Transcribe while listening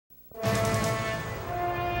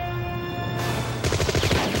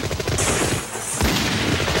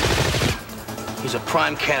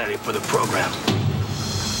prime candidate for the program.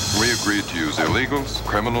 We agreed to use illegals,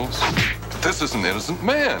 criminals. This is an innocent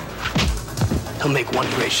man. He'll make one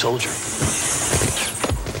great soldier.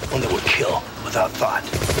 One that would kill without thought.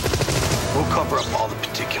 We'll cover up all the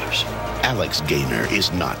particulars. Alex Gaynor is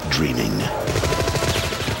not dreaming.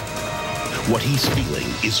 What he's feeling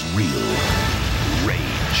is real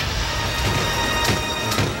rage.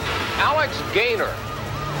 Alex Gaynor,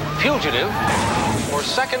 fugitive or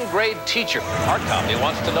second-grade teacher. Our company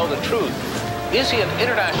wants to know the truth. Is he an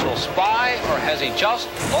international spy, or has he just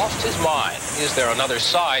lost his mind? Is there another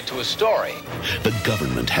side to his story? The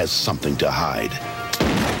government has something to hide.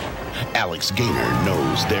 Alex Gaynor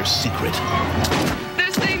knows their secret. They're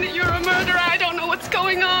saying that you're a murderer. I don't know what's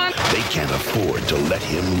going on. They can't afford to let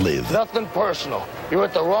him live. Nothing personal. You're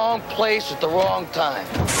at the wrong place at the wrong time.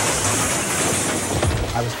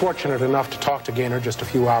 I was fortunate enough to talk to Gaynor just a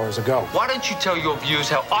few hours ago. Why don't you tell your viewers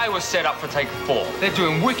how I was set up for Take 4? They're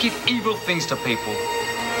doing wicked, evil things to people.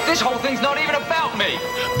 This whole thing's not even about me.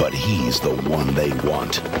 But he's the one they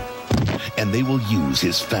want. And they will use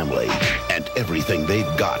his family and everything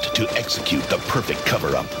they've got to execute the perfect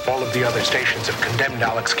cover-up. All of the other stations have condemned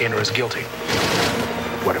Alex Gaynor as guilty.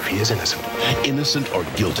 What if he is innocent? Innocent or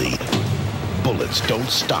guilty, bullets don't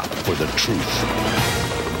stop for the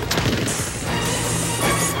truth.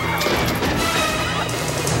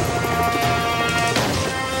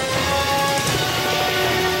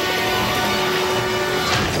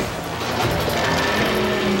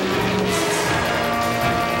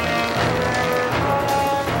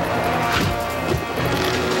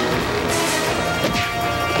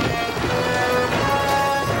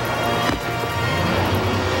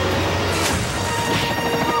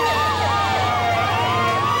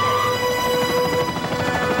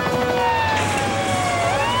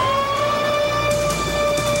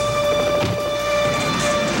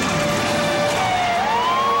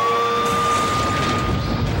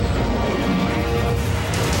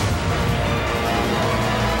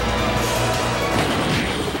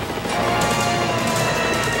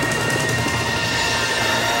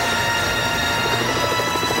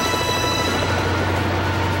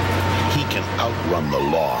 Outrun the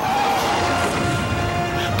law.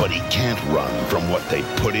 But he can't run from what they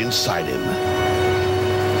put inside him.